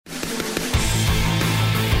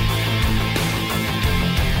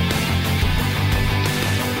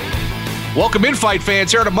Welcome in, fight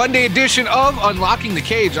fans, here on a Monday edition of Unlocking the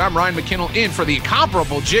Cage. I'm Ryan McKinnell in for the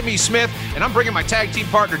incomparable Jimmy Smith, and I'm bringing my tag team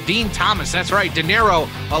partner, Dean Thomas. That's right, De Niro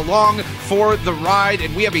along for the ride,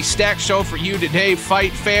 and we have a stacked show for you today,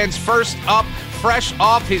 fight fans. First up, fresh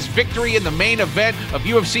off his victory in the main event of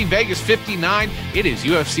UFC Vegas 59, it is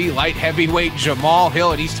UFC light heavyweight Jamal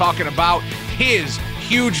Hill, and he's talking about his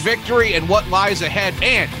huge victory and what lies ahead.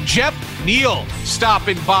 And Jeff Neal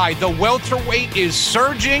stopping by. The welterweight is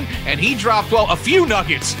surging, and he dropped, well, a few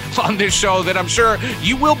nuggets on this show that I'm sure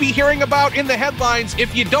you will be hearing about in the headlines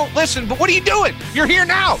if you don't listen. But what are you doing? You're here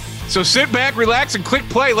now. So sit back, relax, and click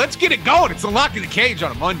play. Let's get it going. It's Unlocking the Cage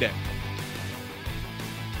on a Monday.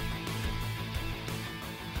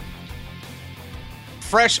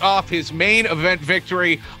 Fresh off his main event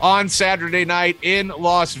victory on Saturday night in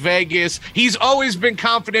Las Vegas. He's always been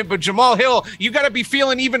confident, but Jamal Hill, you got to be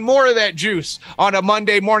feeling even more of that juice on a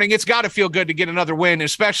Monday morning. It's got to feel good to get another win,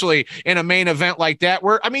 especially in a main event like that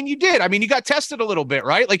where, you did. You got tested a little bit,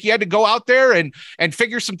 right? Like you had to go out there and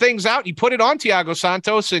figure some things out. You put it on Thiago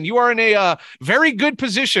Santos, and you are in a very good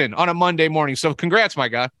position on a Monday morning. So congrats, my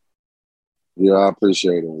guy. Yeah, I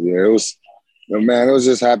appreciate it. Yeah, it was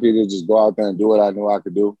just happy to just go out there and do what I knew I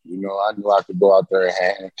could do. I knew I could go out there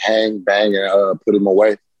and hang, bang, and put him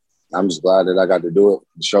away. I'm just glad that I got to do it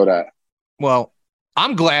and show that. Well,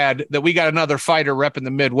 I'm glad that we got another fighter repping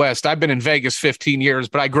the Midwest. I've been in Vegas 15 years,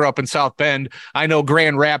 but I grew up in South Bend. I know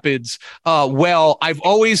Grand Rapids well. I've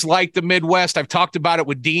always liked the Midwest. I've talked about it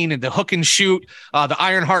with Dean and the hook and shoot, the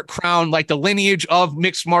Ironheart crown, like the lineage of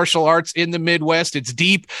mixed martial arts in the Midwest. It's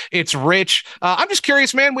deep. It's rich. I'm just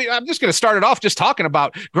curious, man. I'm just going to start it off just talking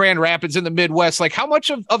about Grand Rapids in the Midwest. Like how much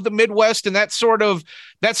of the Midwest and that sort of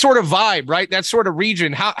vibe, right? That sort of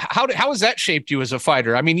region. How has that shaped you as a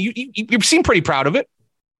fighter? You seem pretty proud of it.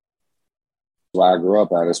 Where I grew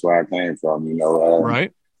up at, that's where I came from, right.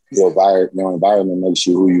 Your environment makes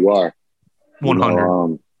you who you are.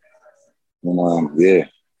 100. Yeah,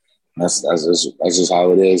 that's just how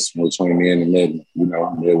it is between me and the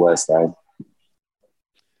Midwest side.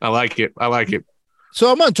 I like it. So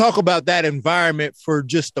I'm going to talk about that environment for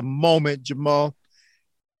just a moment, Jamal.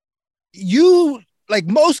 You, like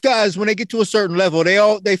most guys, when they get to a certain level,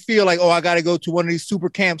 they feel like, I got to go to one of these super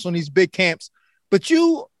camps, on these big camps. But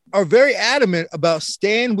you are very adamant about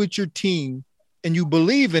staying with your team, and you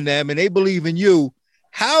believe in them and they believe in you.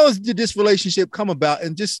 How did this relationship come about?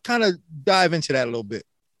 And just kind of dive into that a little bit.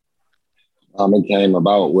 It came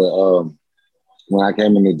about with when I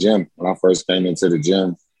came in the gym. When I first came into the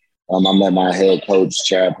gym, I met my head coach,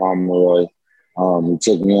 Chad Pomeroy. He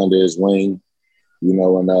took me under his wing,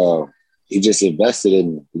 and he just invested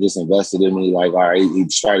in me. Like, all right, he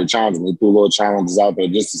started challenging me. He threw little challenges out there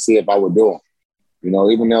just to see if I would do them.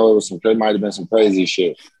 Even though it might have been some crazy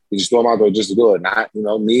shit. He just threw them out there just to do it. Not,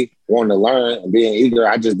 me wanting to learn and being eager,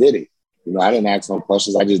 I just did it. I didn't ask no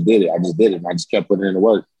questions. I just did it. And I just kept putting in the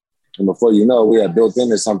work. And before you know, we had built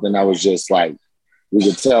into something that was just like, we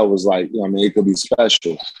could tell was like, it could be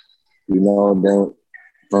special. And then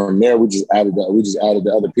from there, we just added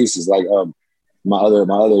the other pieces. Like my other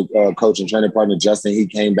coach and training partner, Justin, he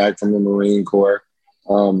came back from the Marine Corps.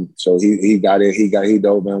 So he dove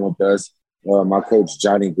in with us. My coach,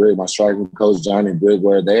 Johnny Grigg, my striking coach, Johnny Grigg,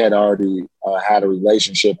 where they had already had a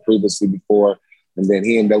relationship previously before. And then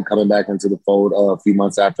he ended up coming back into the fold a few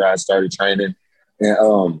months after I started training.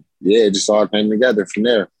 And it just all came together from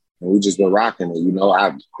there. And we just been rocking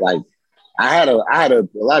it. I had a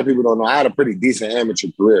lot of people don't know, I had a pretty decent amateur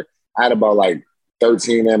career. I had about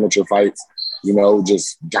 13 amateur fights,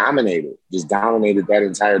 just dominated that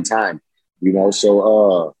entire time,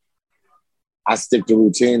 so I stick to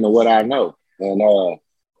routine to what I know, and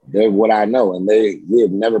they're what I know, and we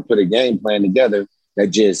have never put a game plan together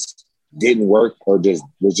that just didn't work or just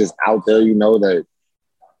was just out there, that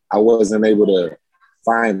I wasn't able to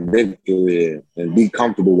find victory in and be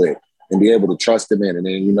comfortable with and be able to trust them in, and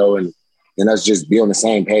then and us just be on the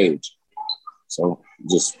same page. So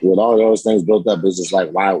just with all those things built up, it's just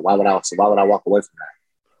like why would I walk away from that?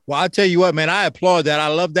 Well, I'll tell you what, man, I applaud that. I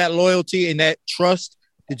love that loyalty and that trust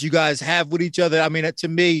that you guys have with each other. To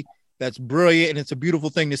me, that's brilliant, and it's a beautiful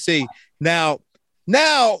thing to see. Now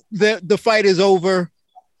the fight is over.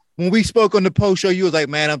 When we spoke on the post show, you was like,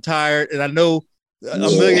 man, I'm tired. And I know a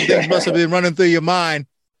million things must have been running through your mind.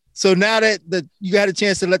 So now that you had a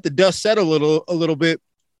chance to let the dust settle a little bit,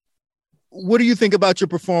 what do you think about your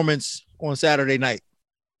performance on Saturday night?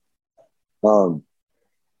 I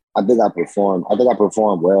think I performed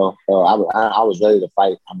well. I was ready to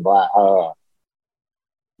fight. I'm glad.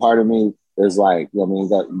 Part of me is like,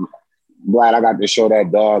 glad I got to show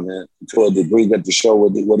that dog, and to a degree, get to show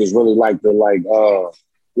what it's really like to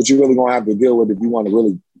what you really gonna have to deal with if you want to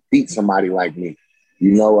really beat somebody like me.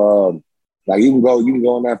 You know, like you can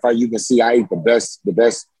go in that fight. You can see I eat the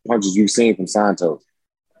best punches you've seen from Santos.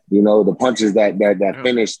 You know, the punches that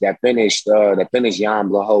finished Jan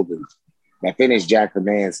Blachowicz, that finished Jack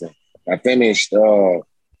Hermanson, that finished you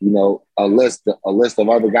know, a list of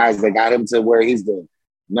other guys that got him to where he's the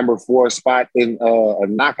number 4 spot in a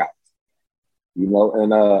knockout. You know,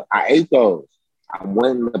 and I ate those. I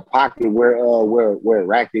went in the pocket where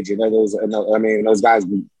Rakic and others, those guys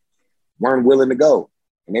weren't willing to go,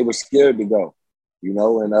 and they were scared to go. You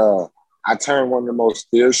know, and I turned one of the most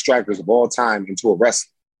fierce strikers of all time into a wrestler.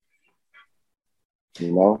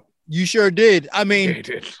 You know, you sure did. I mean, Yeah, he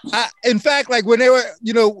did. In fact, like when they were,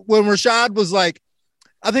 you know, when Rashad was like,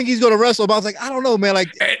 I think he's going to wrestle. But I was like, I don't know, man. Like,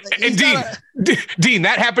 and Dean,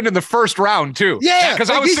 that happened in the first round too. Yeah, because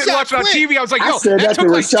like, I was he sitting shot watching on quick. TV. I was like, I yo, said that to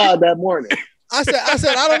took like Rashad that morning. I said,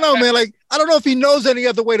 I don't know, man. Like, I don't know if he knows any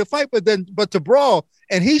other way to fight, but to brawl,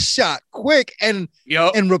 and he shot quick and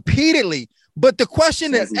repeatedly. But the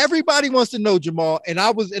question that everybody wants to know, Jamal, and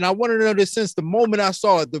I wanted to know this since the moment I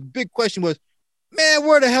saw it. The big question was, man,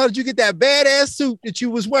 where the hell did you get that badass suit that you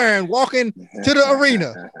was wearing walking to the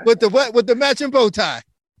arena with the matching bow tie?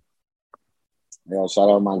 You know, shout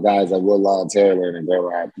out my guys at Woodlawn Taylor and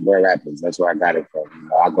Grand Rapids. That's where I got it from. You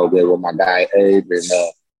know, I go there with my guy Abe, and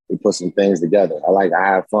we put some things together. I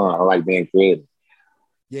have fun. I like being creative.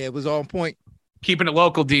 Yeah, it was on point. Keeping it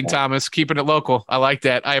local, Dean Thomas. Keeping it local. I like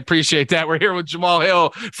that. I appreciate that. We're here with Jamal Hill,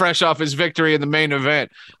 fresh off his victory in the main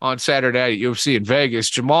event on Saturday at UFC in Vegas.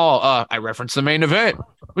 Jamal, I referenced the main event.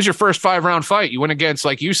 It was your first 5-round fight. You went against,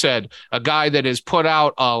 like you said, a guy that has put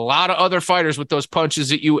out a lot of other fighters with those punches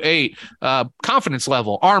that you ate. Confidence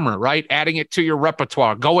level, armor, right? Adding it to your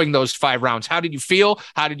repertoire, going those 5 rounds. How did you feel?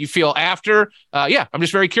 How did you feel after? Yeah, I'm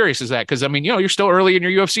just very curious as that because, I mean, you know, you're still early in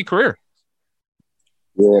your UFC career.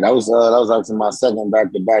 Yeah, that was actually my second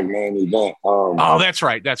back-to-back main event. Oh, that's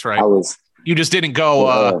right. That's right. You just didn't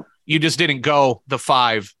go. You just didn't go the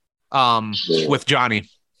 5 with Johnny.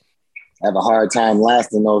 I have a hard time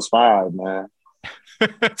lasting those 5, man.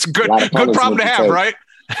 It's good problem to have, right?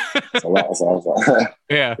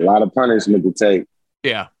 Yeah, a lot of punishment to take.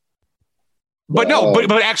 Yeah, but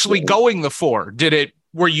actually going the 4,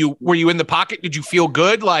 were you in the pocket? Did you feel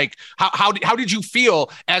good? Like how did you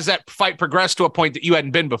feel as that fight progressed to a point that you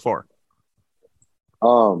hadn't been before?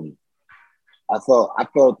 I felt I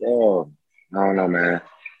don't know, man.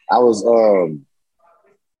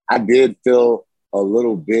 I did feel a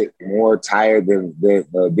little bit more tired than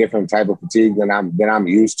the different type of fatigue than I'm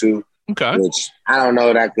used to. Okay. Which I don't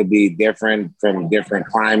know, that could be different from different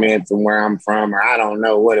climate from where I'm from, or I don't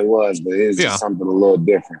know what it was, but it's just something a little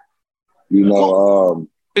different. You know,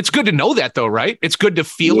 it's good to know that though, right? It's good to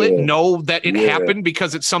feel it, know that it happened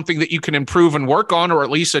because it's something that you can improve and work on, or at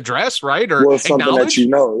least address, right? Or something that you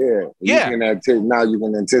know, now you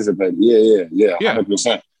can anticipate. Yeah,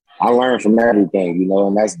 100%. I learn from everything, you know,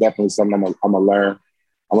 and that's definitely something I'm gonna learn.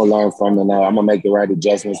 I'm gonna learn from, and I'm gonna make the right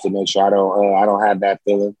adjustments to make sure I don't have that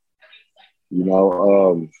feeling, you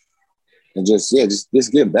know. And just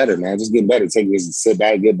get better, man. Just get better. Sit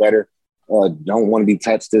back, get better. Don't want to be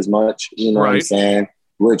touched as much, you know what I'm saying?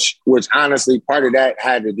 Which honestly, part of that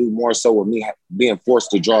had to do more so with me being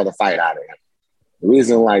forced to draw the fight out of him. The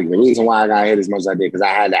reason why I got hit as much as I did, because I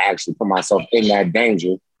had to actually put myself in that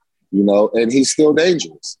danger, you know, and he's still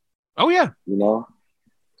dangerous. Oh, yeah. You know,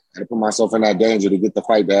 I had to put myself in that danger to get the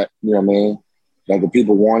fight that, you know what I mean, that the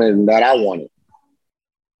people wanted and that I wanted.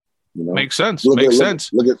 You know? Makes sense. Look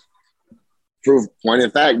at proof point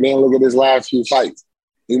in fact, man, look at his last few fights.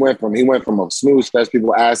 He went from a snooze fest,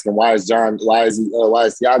 people asking why is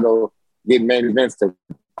Thiago getting main events to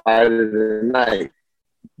fight of the night.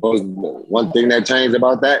 Was one thing that changed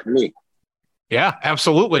about that? Me. Yeah,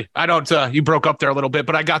 absolutely. I don't, you broke up there a little bit,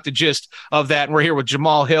 but I got the gist of that. And we're here with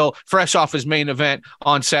Jamal Hill, fresh off his main event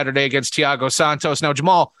on Saturday against Thiago Santos. Now,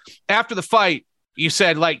 Jamal, after the fight, you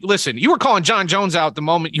said, like, listen, you were calling John Jones out the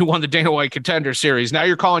moment you won the Dana White Contender Series. Now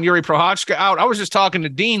you're calling Yuri Prochazka out. I was just talking to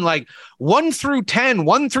Dean, like 1 through 10,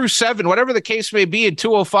 1 through 7, whatever the case may be in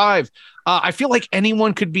 205. I feel like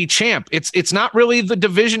anyone could be champ. It's not really the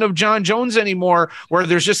division of John Jones anymore, where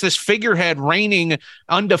there's just this figurehead reigning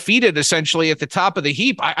undefeated essentially at the top of the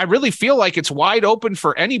heap. I really feel like it's wide open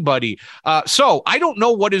for anybody. So I don't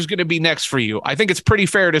know what is going to be next for you. I think it's pretty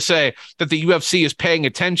fair to say that the UFC is paying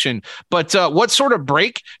attention, but what sort of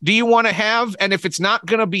break do you want to have? And if it's not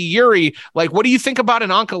going to be Yuri, like, what do you think about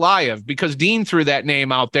an Ankalaev? Because Dean threw that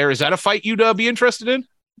name out there. Is that a fight you'd be interested in?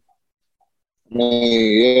 Man,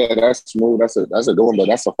 yeah, that's smooth. That's a good one, but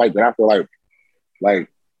that's a fight that I feel like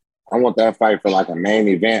I want that fight for like a main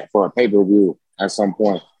event for a pay-per-view at some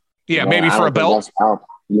point. Yeah, maybe for a belt.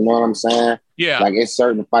 You know what I'm saying? Yeah. Like it's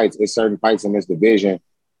certain fights in this division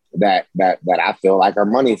that I feel like are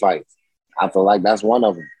money fights. I feel like that's one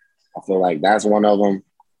of them.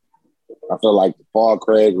 I feel like the Paul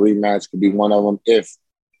Craig rematch could be one of them if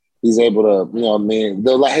he's able to, you know what I mean?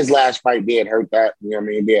 His last fight did hurt that, you know what I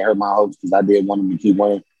mean? It did hurt my hopes because I did want him to keep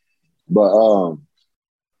winning. But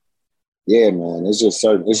yeah, man, it's just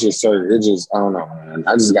certain. I don't know, man.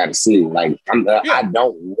 I just got to see. Like, I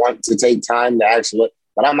don't want to take time to actually,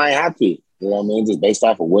 but I might have to. You know what I mean? Just based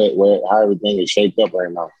off of how everything is shaped up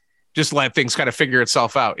right now. Just let things kind of figure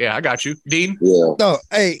itself out. Yeah, I got you, Dean. Yeah. No,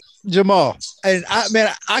 hey, Jamal, and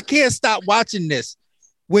I can't stop watching this.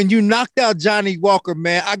 When you knocked out Johnny Walker,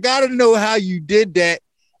 man, I gotta know how you did that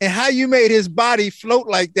and how you made his body float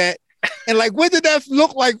like that, and like what did that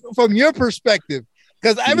look like from your perspective?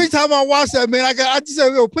 Because every time I watch that, man, I just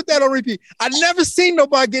say, yo, put that on repeat. I never seen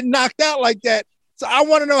nobody get knocked out like that, so I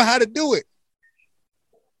want to know how to do it.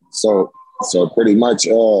 So pretty much,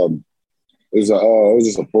 it was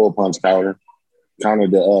just a full punch counter.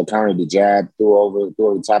 Countered the jab, threw over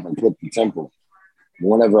the top, and clipped the temple.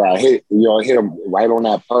 Whenever I hit him right on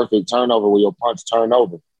that perfect turnover where your punch turned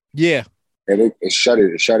over. Yeah. And it shut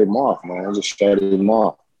him off, man. It just shut him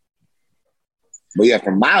off. But yeah,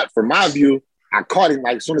 from my view, I caught him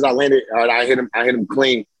like as soon as I landed, I hit him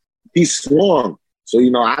clean. He swung. So,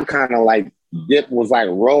 you know, I kind of like was like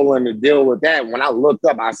rolling to deal with that. When I looked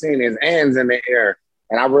up, I seen his hands in the air.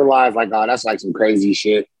 And I realized like, oh, that's like some crazy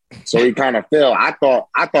shit. So he kind of fell. I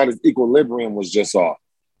thought his equilibrium was just off.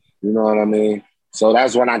 You know what I mean? So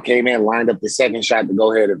that's when I came in, lined up the second shot to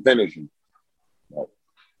go ahead and finish him. But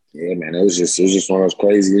yeah, man, it was just one of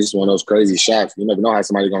those crazy shots. You never know how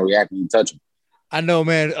somebody's gonna react when you touch him. I know,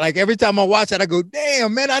 man. Like every time I watch it, I go,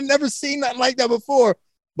 damn, man, I never seen nothing like that before.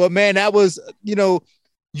 But man, that was, you know,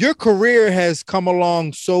 your career has come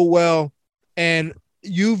along so well and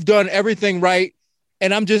you've done everything right.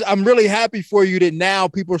 And I'm really happy for you that now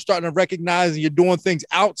people are starting to recognize you're doing things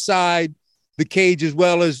outside the cage as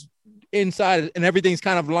well as inside, and everything's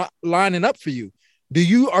kind of lining up for you.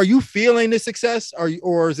 Are you feeling the success,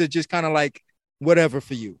 or is it just kind of like whatever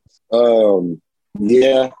for you?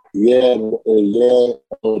 Yeah.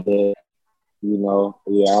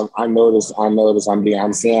 I notice.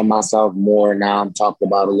 I'm seeing myself more now. I'm talked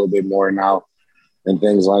about a little bit more now, and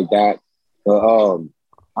things like that. But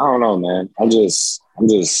I don't know, man. I'm just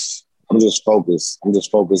focused. I'm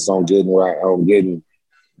just focused on getting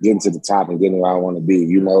to the top and getting where I want to be.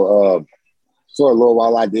 You know, for a little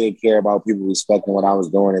while I did care about people respecting what I was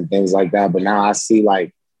doing and things like that. But now I see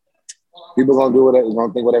like people gonna do whatever,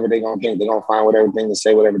 gonna think whatever they gonna think. They're gonna find whatever thing to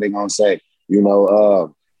say, whatever they gonna say. You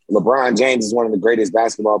know, LeBron James is one of the greatest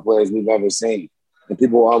basketball players we've ever seen. And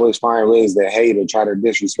people always find ways to hate or try to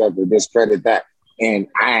disrespect or discredit that. And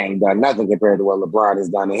I ain't done nothing compared to what LeBron has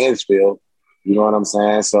done in his field. You know what I'm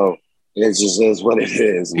saying? So it just is what it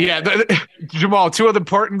is. Yeah, Jamal, two of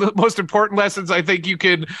the most important lessons I think you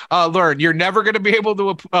can learn. You're never going to be able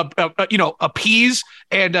to, appease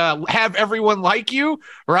and have everyone like you,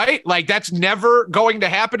 right? Like that's never going to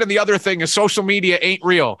happen. And the other thing is social media ain't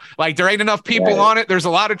real. Like there ain't enough people on it. There's a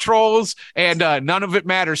lot of trolls and none of it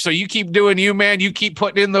matters. So you keep doing you, man. You keep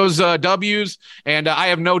putting in those W's. And I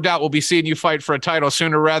have no doubt we'll be seeing you fight for a title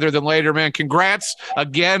sooner rather than later, man. Congrats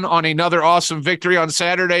again on another awesome victory on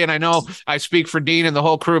Saturday. And I know I speak for Dean and the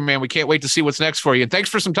whole crew, man. We can't wait to see what's next for you. And thanks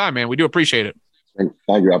for some time, man. We do appreciate it. Thank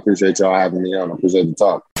you. I appreciate y'all having me on. I appreciate the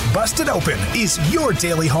talk. Busted Open is your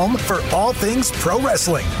daily home for all things pro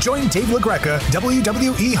wrestling. Join Dave LaGreca,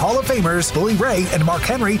 WWE Hall of Famers Bully Ray and Mark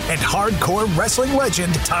Henry, and hardcore wrestling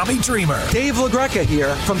legend Tommy Dreamer. Dave LaGreca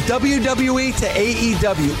here. From WWE to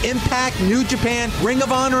AEW, Impact, New Japan, Ring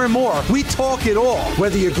of Honor, and more. We talk it all.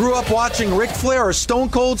 Whether you grew up watching Ric Flair or Stone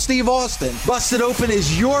Cold Steve Austin, Busted Open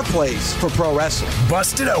is your place for pro wrestling.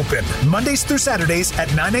 Busted Open, Mondays through Saturdays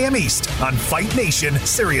at 9 a.m. East on Fight Nation,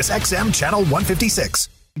 Sirius XM Channel 156.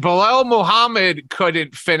 Belal Muhammad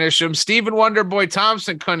couldn't finish him. Stephen Wonderboy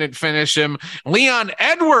Thompson couldn't finish him. Leon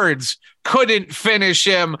Edwards couldn't finish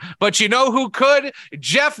him. But you know who could?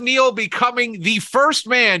 Jeff Neal becoming the first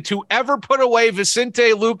man to ever put away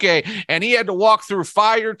Vicente Luque, and he had to walk through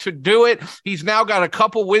fire to do it. He's now got a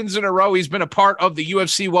couple wins in a row. He's been a part of the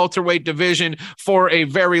UFC welterweight division for a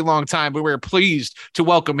very long time, but we're pleased to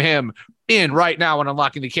welcome him in right now on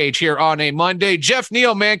Unlocking the Cage here on a Monday. Jeff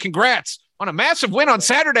Neal, man, congrats on a massive win on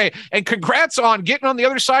Saturday, and congrats on getting on the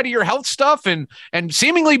other side of your health stuff and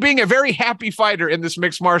seemingly being a very happy fighter in this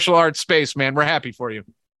mixed martial arts space, man. We're happy for you.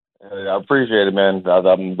 I appreciate it, man.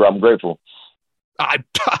 I'm grateful.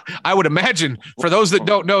 I would imagine, for those that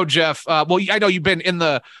don't know, Jeff, well, I know you've been in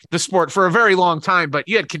the sport for a very long time, but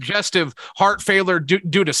you had congestive heart failure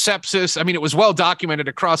due to sepsis. I mean, it was well documented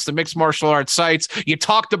across the mixed martial arts sites. You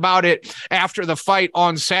talked about it after the fight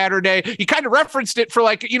on Saturday. You kind of referenced it for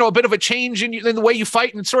like, a bit of a change in the way you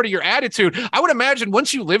fight and sort of your attitude. I would imagine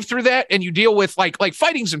once you live through that and you deal with like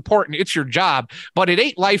fighting's important, it's your job, but it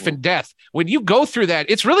ain't life and death. When you go through that,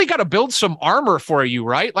 it's really got to build some armor for you,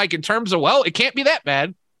 right? Like in terms of, well, it can't be that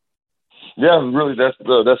bad. Yeah, really, that's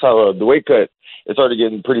how the weight cut, it started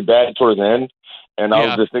getting pretty bad towards the end. And I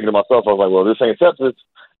was just thinking to myself, I was like, well, this ain't sepsis.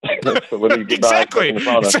 So exactly.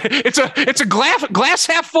 It's a glass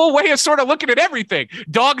half full way of sort of looking at everything.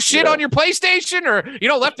 Dog shit on your PlayStation, or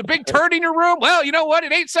left a big turd in your room. Well, you know what?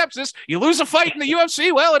 It ain't sepsis. You lose a fight in the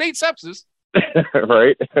UFC. Well, it ain't sepsis.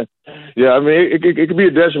 Right. Yeah, I mean, it could be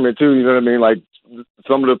a detriment too. You know what I mean? Like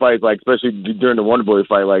some of the fights, like especially during the Wonder Boy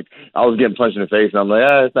fight, like I was getting punched in the face, and I'm like,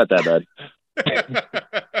 it's not that bad.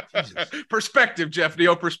 Perspective, Jeff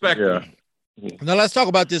Neal. Perspective. Yeah. Now let's talk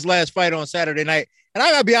about this last fight on Saturday night. And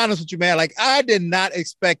I gotta be honest with you, man. Like I did not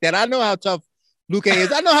expect that. I know how tough Luque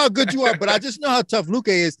is. I know how good you are, but I just know how tough Luque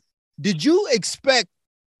is. Did you expect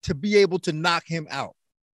to be able to knock him out?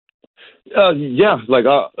 Yeah. Like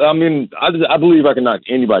I mean, I believe I can knock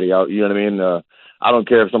anybody out. You know what I mean? I don't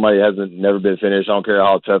care if somebody hasn't never been finished. I don't care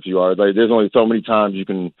how tough you are. Like there's only so many times you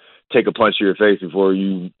can take a punch to your face before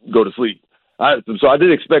you go to sleep. So I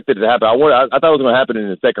did expect it to happen. I thought it was going to happen in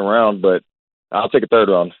the second round, but I'll take a third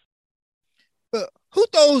round. Who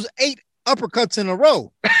throws 8 uppercuts in a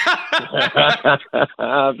row?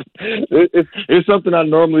 It's something I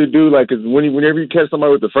normally do. Like, cause whenever you catch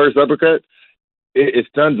somebody with the first uppercut, it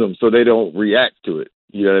stuns them so they don't react to it.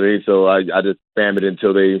 You know what I mean? So I just spam it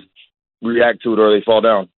until they react to it or they fall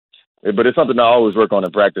down. But it's something I always work on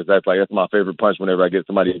in practice. That's my favorite punch whenever I get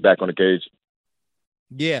somebody back on the cage.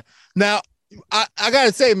 Yeah. Now, I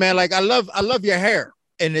gotta say, man, like I love your hair,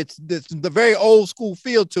 and it's the very old school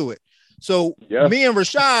feel to it. So me and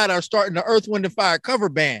Rashad are starting the Earth, Wind, and Fire cover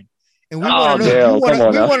band, and we want to know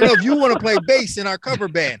if you want to play bass in our cover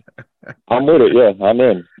band. I'm with it. Yeah, I'm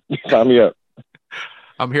in. Sign me up.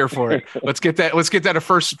 I'm here for it. Let's get that a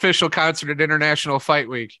first official concert at International Fight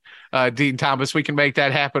Week. Dean Thomas, we can make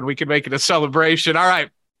that happen. We can make it a celebration. All right.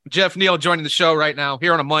 Jeff Neal joining the show right now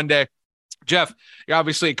here on a Monday. Jeff, you're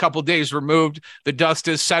obviously a couple days removed. The dust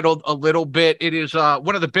has settled a little bit. It is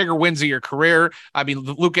one of the bigger wins of your career. I mean,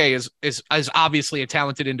 Luque is obviously a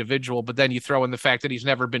talented individual, but then you throw in the fact that he's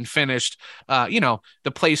never been finished. The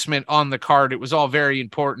placement on the card, it was all very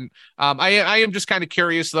important. I am just kind of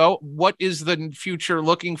curious, though, what is the future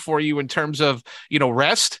looking for you in terms of,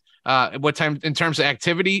 rest? What time in terms of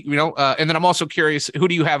activity, and then I'm also curious, who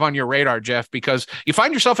do you have on your radar, Jeff? Because you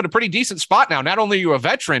find yourself in a pretty decent spot now. Not only are you a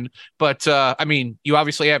veteran, but you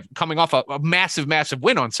obviously have coming off a massive, massive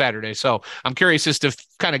win on Saturday. So I'm curious as to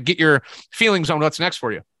kind of get your feelings on what's next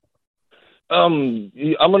for you. I'm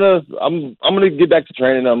gonna get back to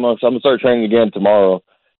training. I'm gonna start training again tomorrow,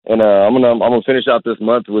 and I'm gonna finish out this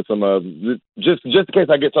month with some just in case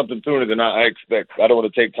I get something sooner than I expect. I don't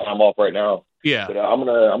want to take time off right now. Yeah, but I'm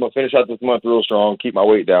gonna finish out this month real strong, keep my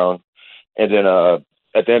weight down, and then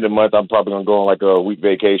at the end of the month I'm probably gonna go on like a week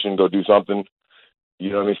vacation, go do something.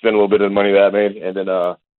 You know what I mean? Spend a little bit of the money that I made, and then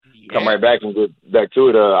come right back and get back to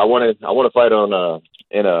it. I want to fight on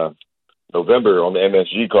in November on the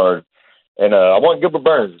MSG card, and I want Gilbert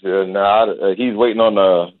Burns. He's waiting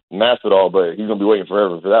on Masvidal, but he's gonna be waiting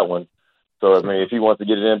forever for that one. So I mean, if he wants to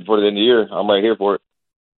get it in before the end of the year, I'm right here for it.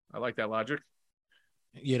 I like that logic.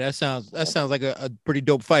 Yeah, that sounds like a pretty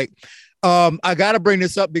dope fight. I got to bring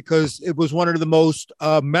this up because it was one of the most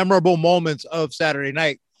memorable moments of Saturday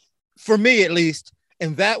night, for me at least,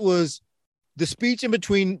 and that was the speech in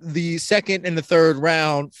between the second and the third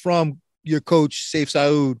round from your coach, Sayif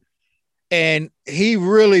Saud, and he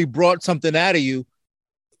really brought something out of you.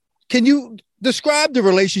 Can you describe the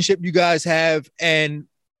relationship you guys have and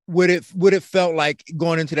what it felt like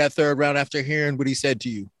going into that third round after hearing what he said to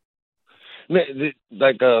you?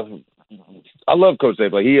 Like I love Coach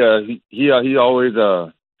Sayif. Like he always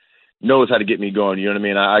knows how to get me going. You know what I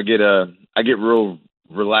mean? I get real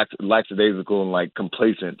lackadaisical and like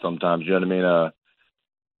complacent sometimes. You know what I mean?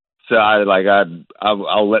 So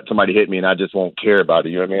I'll let somebody hit me and I just won't care about it.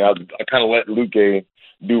 You know what I mean? I kind of let Luque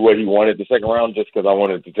do what he wanted the second round just because I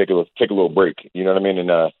wanted to take a little break. You know what I mean?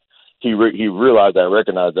 And he realized that,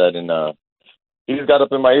 recognized that, and he just got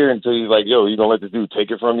up in my ear until he's like, "Yo, you gonna let this dude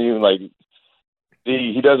take it from you?" And like.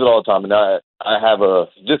 He does it all the time, and I have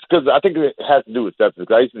just because I think it has to do with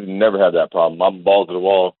sepsis. I used to never have that problem. I'm balls to the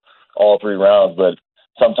wall all 3 rounds, but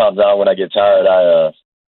sometimes now when I get tired,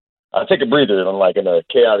 I take a breather. I'm like in a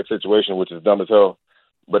chaotic situation, which is dumb as hell.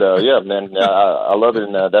 But yeah, man, I love it,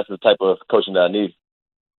 and that's the type of coaching that I need.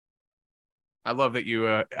 I love that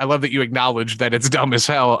you acknowledge that it's dumb as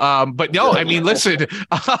hell. But no, I mean, listen,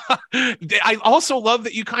 I also love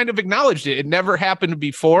that you kind of acknowledged it. It never happened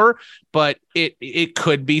before, but it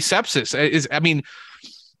could be sepsis. I mean,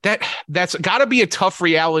 that's got to be a tough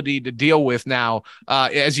reality to deal with now,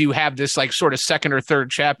 as you have this like sort of second or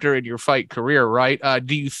third chapter in your fight career, right?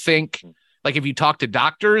 Do you think, like, if you talk to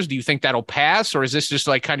doctors, do you think that'll pass, or is this just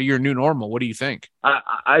like kind of your new normal? What do you think?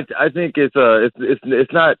 I think it's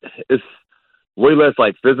way less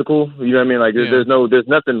like physical. You know what I mean? Like there's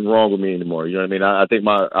nothing wrong with me anymore. You know what I mean? I think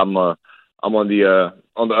I'm on the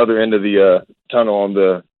other end of the tunnel on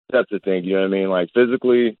the sepsis thing. You know what I mean? Like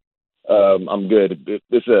physically, I'm good.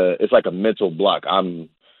 It's like a mental block.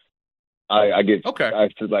 I get I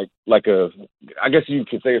guess you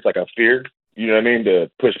could say it's like a fear. You know what I mean? To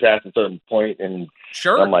push past a certain point, and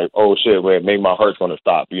sure, I'm like, oh shit, wait, maybe my heart's gonna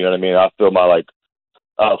stop. You know what I mean? I feel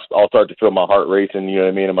I'll start to feel my heart racing, you know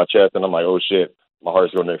what I mean, in my chest, and I'm like, oh shit, my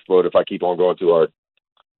heart's going to explode if I keep on going too hard.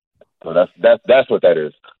 So that's what that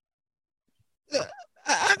is.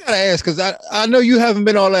 I gotta ask, because I know you haven't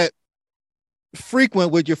been all that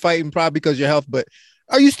frequent with your fighting, probably because of your health, but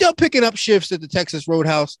are you still picking up shifts at the Texas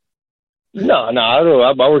Roadhouse? No, I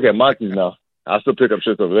don't. I work at Moxie's now. I still pick up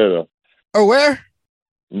shifts over there though. Oh, where?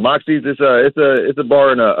 Moxie's, it's a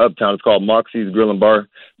bar in Uptown. It's called Moxie's Grill and Bar.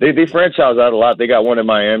 They franchise out a lot. They got one in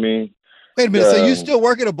Miami. Wait a minute. So you still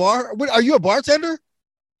work at a bar? Are you a bartender?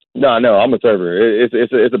 No, I'm a server.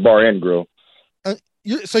 It's a bar and grill.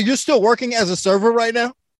 So you're still working as a server right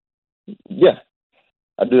now? Yeah,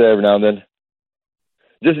 I do that every now and then.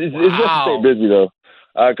 It's just to stay busy though.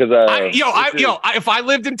 If I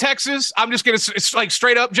lived in Texas, I'm just it's like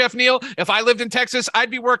straight up, Jeff Neal. If I lived in Texas,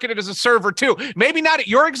 I'd be working it as a server too. Maybe not at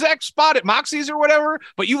your exact spot at Moxie's or whatever,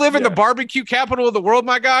 but you live in the barbecue capital of the world,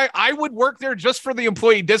 my guy. I would work there just for the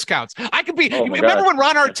employee discounts. I could be. Remember when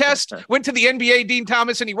Ron Artest went to the NBA, Dean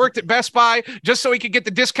Thomas, and he worked at Best Buy just so he could get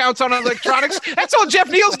the discounts on electronics? That's all Jeff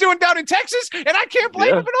Neal's doing down in Texas, and I can't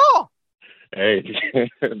blame him at all. Hey,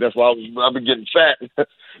 that's why I've been getting fat.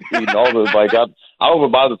 Eating all this, like I don't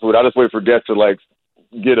even buy the food. I just wait for guests to like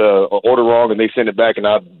get a order wrong and they send it back and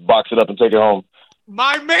I box it up and take it home.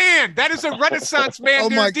 My man, that is a renaissance man.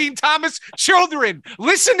 There's Dean Thomas. Children,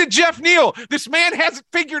 listen to Jeff Neal. This man has it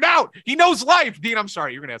figured out. He knows life. Dean, I'm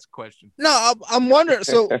sorry, you're gonna ask a question. No, I'm wondering.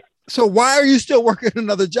 So why are you still working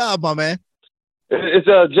another job, my man? It's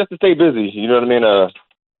just to stay busy. You know what I mean?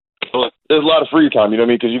 There's a lot of free time, you know what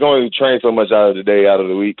I mean? Because you can only train so much out of the day, out of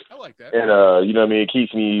the week. I like that. And you know what I mean? It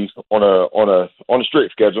keeps me on a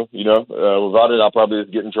strict schedule. You know, without it, I'll probably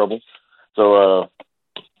get in trouble. So,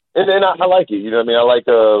 and I like it. You know what I mean? I like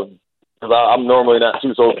because I'm normally not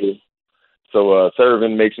too social. So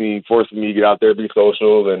serving forces me to get out there, be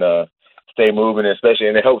social, and stay moving, especially,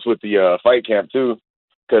 and it helps with the fight camp too.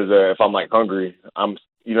 Because if I'm like hungry,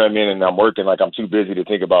 you know what I mean, and I'm working, like I'm too busy to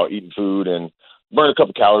think about eating food and burn a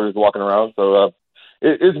couple calories walking around. So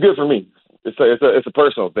it's good for me. It's a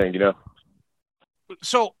personal thing, you know?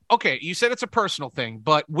 So, okay, you said it's a personal thing,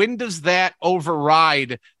 but when does that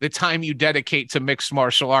override the time you dedicate to mixed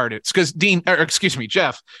martial arts? Because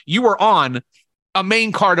Jeff, you were on a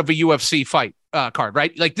main card of a UFC fight card,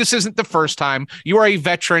 right? Like this isn't the first time. You are a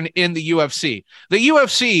veteran in the UFC. The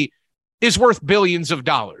UFC is worth billions of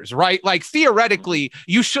dollars, right? Like theoretically,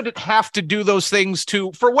 you shouldn't have to do those things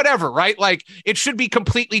for whatever, right? Like it should be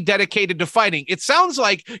completely dedicated to fighting. It sounds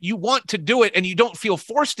like you want to do it and you don't feel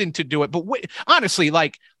forced into do it. But honestly,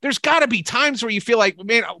 like there's got to be times where you feel like,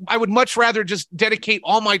 man, I would much rather just dedicate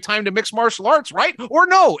all my time to mixed martial arts, right? Or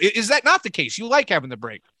no, is that not the case? You like having the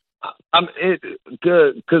break?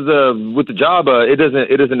 Because with the job, it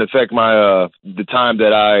doesn't affect my the time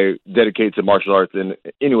that I dedicate to martial arts. And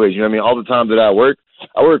anyways, you know what I mean. All the time that I work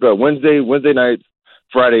Wednesday nights,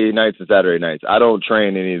 Friday nights, and Saturday nights. I don't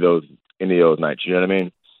train any of those nights. You know what I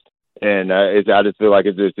mean. And I just feel like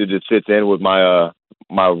it just fits in with my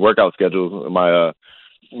my workout schedule, my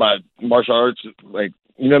martial arts. Like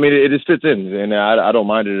you know what I mean. It just fits in, and I don't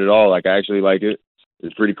mind it at all. Like I actually like it.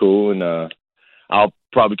 It's pretty cool, and I'll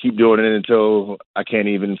probably keep doing it until I can't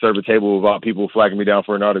even serve a table without people flagging me down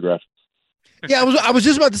for an autograph. Yeah, I was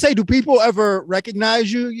just about to say, do people ever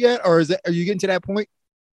recognize you yet, or are you getting to that point?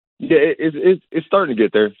 Yeah, it's starting to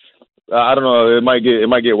get there. I don't know. It might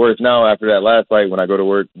get worse now after that last fight when I go to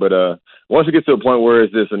work. But once it gets to a point where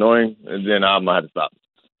it's just annoying, then I'm gonna have to stop.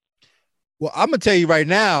 Well, I'm gonna tell you right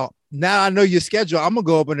now. Now I know your schedule. I'm gonna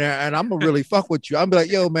go up in there and I'm gonna really fuck with you. I'm gonna be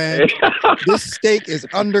like, yo, man, this steak is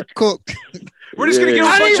undercooked. We're just going to get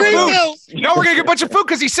a bunch of food. No, we're going to get a bunch of food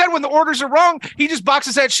because he said when the orders are wrong, he just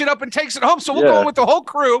boxes that shit up and takes it home. So we'll go in with the whole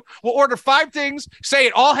crew. We'll order 5 things, say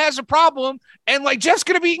it all has a problem, and like Jeff's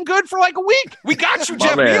going to be eating good for like a week. We got you,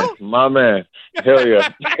 Jeff Neal. My man. Hell yeah.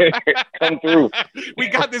 Come through. We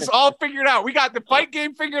got this all figured out. We got the fight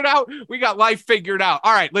game figured out. We got life figured out.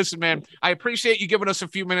 All right, listen, man, I appreciate you giving us a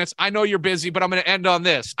few minutes. I know you're busy, but I'm going to end on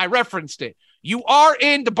this. I referenced it. You are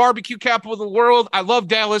in the barbecue capital of the world. I love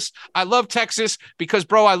Dallas. I love Texas because,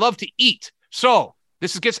 bro, I love to eat. So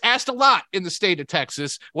this gets asked a lot in the state of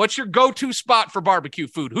Texas. What's your go-to spot for barbecue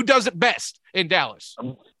food? Who does it best in Dallas?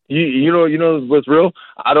 You know what's real?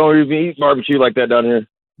 I don't even eat barbecue like that down here.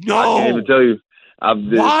 No. I can't even tell you.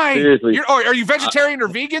 Why? Seriously. Are you vegetarian or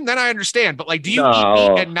vegan? Then I understand. But like, do you eat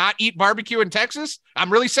meat and not eat barbecue in Texas?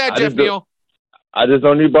 I'm really sad, Jeff Neal. I just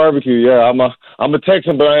don't need barbecue. Yeah, I'm a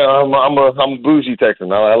Texan, but I'm a bougie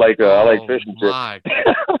Texan. I like fish and chips.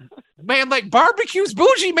 Man, like barbecue's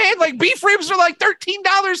bougie, man. Like beef ribs are like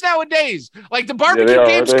 $13 nowadays. Like the barbecue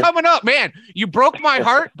game's coming up, man. You broke my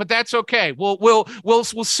heart, but that's okay. We'll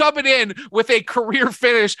sub it in with a career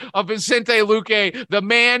finish of Vicente Luque, the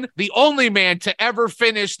man, the only man to ever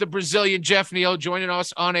finish the Brazilian Jeff Neal, joining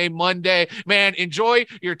us on a Monday. Man, enjoy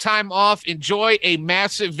your time off. Enjoy a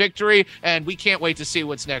massive victory, and we can't wait to see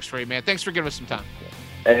what's next for you, man. Thanks for giving us some time.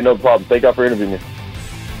 Hey, no problem. Thank y'all for interviewing me.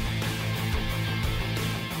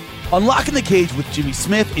 Unlocking the Cage with Jimmy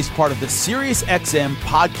Smith is part of the SiriusXM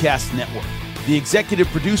Podcast Network. The executive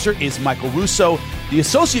producer is Michael Russo. The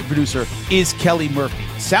associate producer is Kelly Murphy.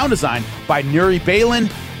 Sound design by Nuri Balin.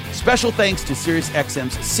 Special thanks to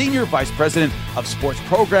SiriusXM's Senior Vice President of Sports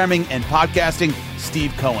Programming and Podcasting,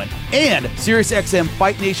 Steve Cohen, and SiriusXM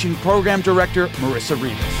Fight Nation Program Director, Marissa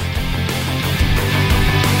Rivas.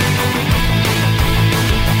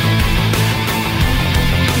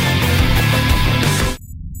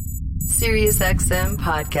 SiriusXM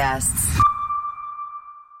Podcasts.